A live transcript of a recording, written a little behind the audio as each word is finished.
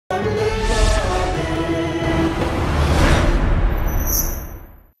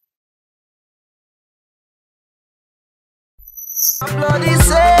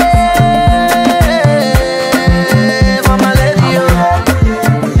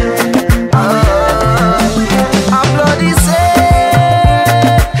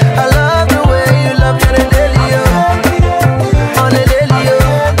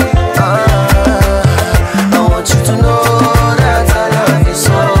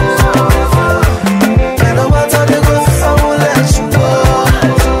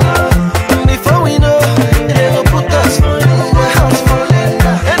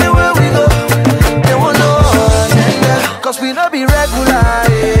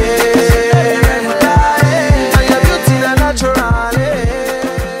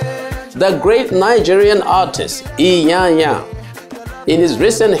the great Nigerian artist Iyanya in his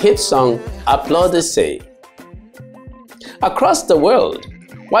recent hit song APPLAUD say, "Across the world,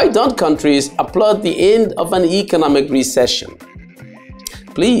 why don't countries applaud the end of an economic recession?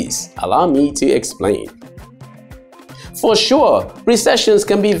 Please allow me to explain. For sure, recessions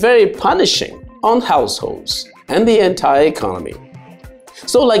can be very punishing on households and the entire economy.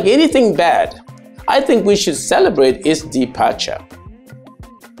 So like anything bad, I think we should celebrate its departure.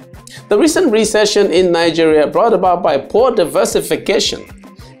 The recent recession in Nigeria, brought about by poor diversification,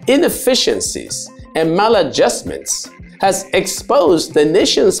 inefficiencies, and maladjustments, has exposed the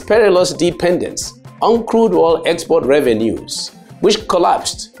nation's perilous dependence on crude oil export revenues, which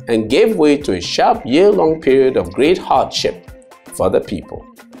collapsed and gave way to a sharp year-long period of great hardship for the people.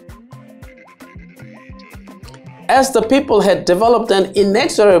 As the people had developed an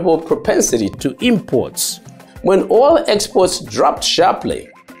inexorable propensity to imports, when oil exports dropped sharply,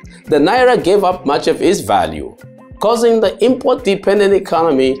 the naira gave up much of its value, causing the import-dependent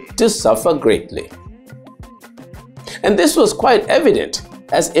economy to suffer greatly. And this was quite evident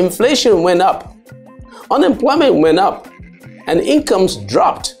as inflation went up, unemployment went up, and incomes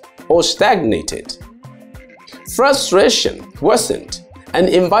dropped or stagnated. Frustration worsened and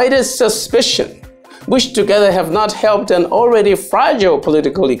invited suspicion, which together have not helped an already fragile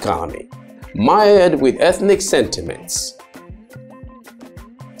political economy, mired with ethnic sentiments.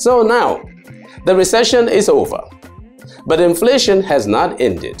 So now, the recession is over, but inflation has not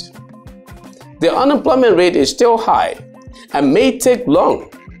ended. The unemployment rate is still high and may take long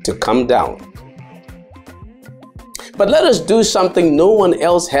to come down. But let us do something no one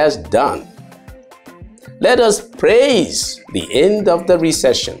else has done. Let us praise the end of the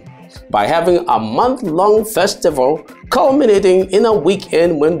recession by having a month-long festival culminating in a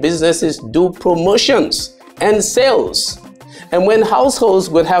weekend when businesses do promotions and sales, and when households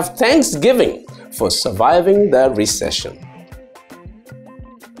would have Thanksgiving for surviving the recession.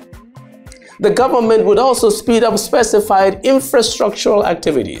 The government would also speed up specified infrastructural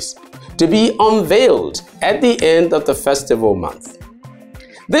activities to be unveiled at the end of the festival month.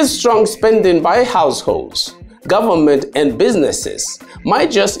 This strong spending by households, government, and businesses might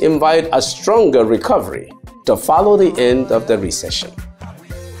just invite a stronger recovery to follow the end of the recession.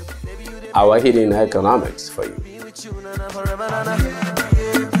 Our hidden economics for you.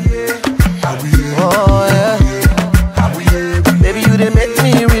 Oh yeah, baby, you done make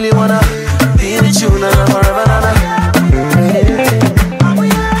me really wanna be with you now forever.